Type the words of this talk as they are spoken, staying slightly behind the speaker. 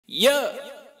Yeah.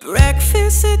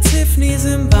 Breakfast at Tiffany's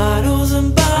and bottles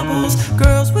and bubbles.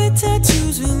 Girls with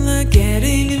tattoos when they're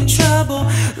getting in trouble.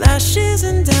 Lashes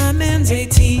and diamonds,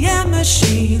 ATM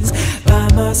machines. Buy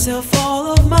myself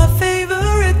all of my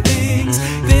favorite things.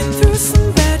 Been through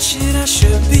some bad shit, I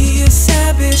should be a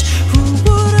savage. Who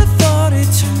would have thought it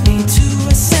turned me to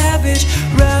a savage?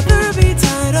 Rather be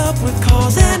tied up with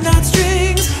calls and not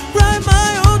strings. Write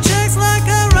my own checks like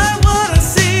I write what I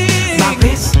sing. My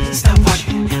wrist, stop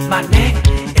watching, my neck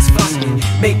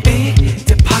make big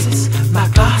deposits, my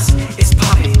gloss is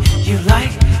popping. You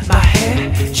like my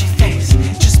hair? She thinks,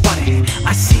 just bought it.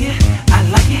 I see it, I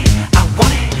like it, I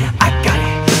want it, I got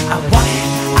it. I want it,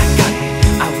 I got it,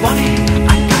 I want it,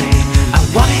 I got it. I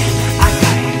want it, I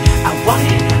got it, I want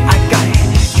it, I got it.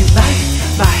 You like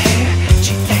my hair?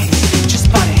 She thinks, just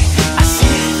bought it. I see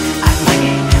it, I like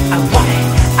it, I want it,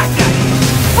 I got it.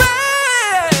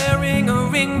 Wearing a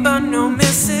ring but no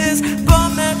misses,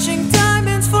 ball matching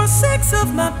diamonds for sex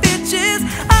of my bitches.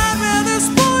 I'd rather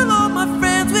spoil all my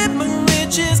friends with my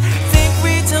riches. Think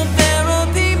retail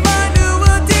therapy, my new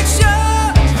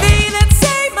addiction. They that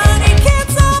say money can't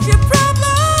solve your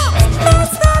problems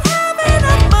must not have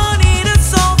enough money to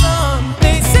solve them.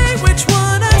 They say which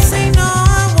one, I say no,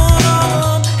 I want all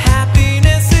of them.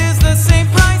 Happiness is the same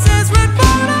price as red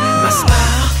bottom. My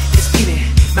smile is beaming,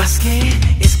 my skin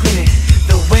is gleaming.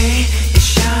 The way it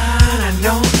shine, I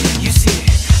know you see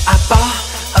it. I bought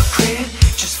a crib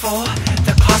just for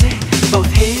the closet, both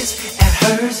his and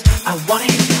hers. I want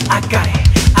it, I got it.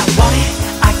 I want it,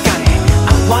 I got it.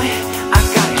 I want it, I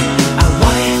got it. I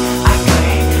want it, I got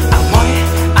it. I want it,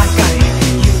 I got it.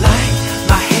 You like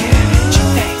my hair? She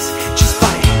thinks, just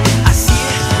bought it. I see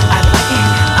it, I like it.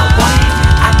 I want it,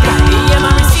 I got it. Yeah,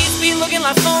 my receipts be looking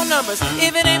like phone numbers.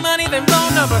 If it ain't money, then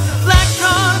wrong number. Black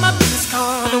card, my business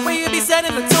card. The way you be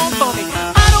setting the tone for me.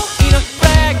 I don't need a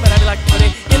brag, but I be like put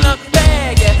it in the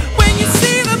bag. Yeah, when you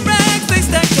see the rags, they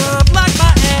stack up like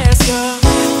my ass. Yeah,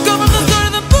 go from the store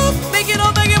to the booth, make it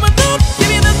all back in my loop. Give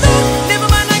me the loot, never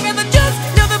mind, I got the juice.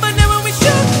 Nothing but never we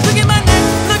shoot. Look at my neck,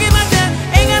 look at my debt.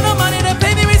 Ain't got no money to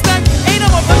pay me respect. Ain't no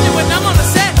more budget when I'm on the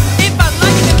set. If I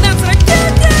like it, then that's what I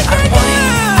get. I want it,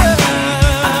 I got it.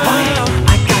 I want it,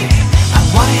 I got it. I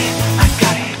want it, I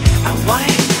got it. I want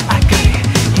it, I got it.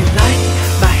 You like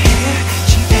my hair?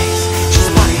 She thinks, just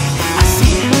bought it. I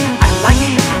see it, I like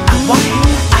it. I want it,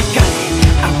 I got it.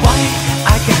 I want it,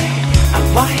 I got it. I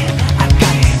want it, I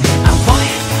got it. I want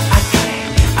it, I got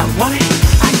it. I want it,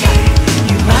 I got it.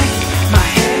 You like my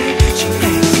hair? She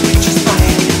thinks, just bought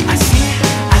it. I see it,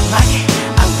 I like it.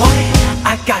 I want it,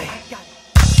 I got it.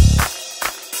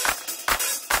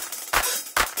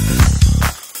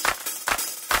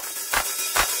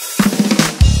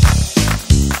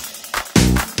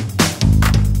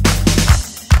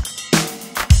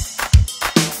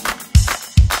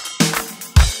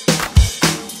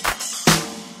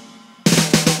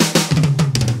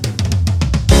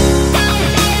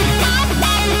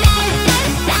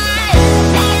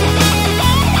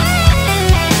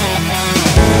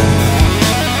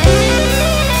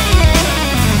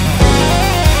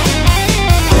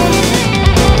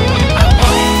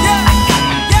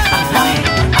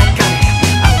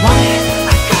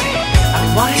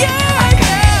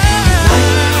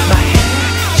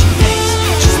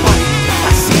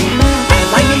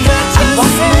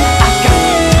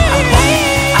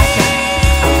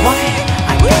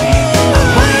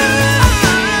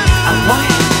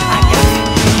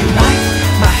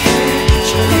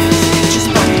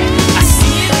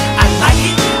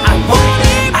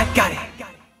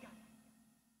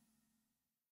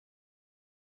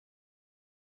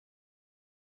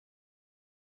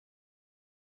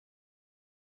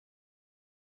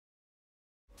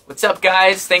 What's up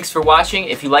guys, thanks for watching.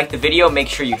 If you liked the video, make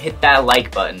sure you hit that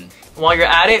like button. And while you're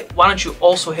at it, why don't you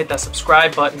also hit that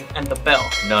subscribe button and the bell.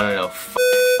 No.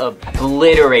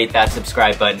 Obliterate that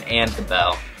subscribe button and the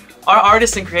bell. Our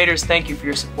artists and creators thank you for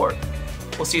your support.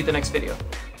 We'll see you at the next video.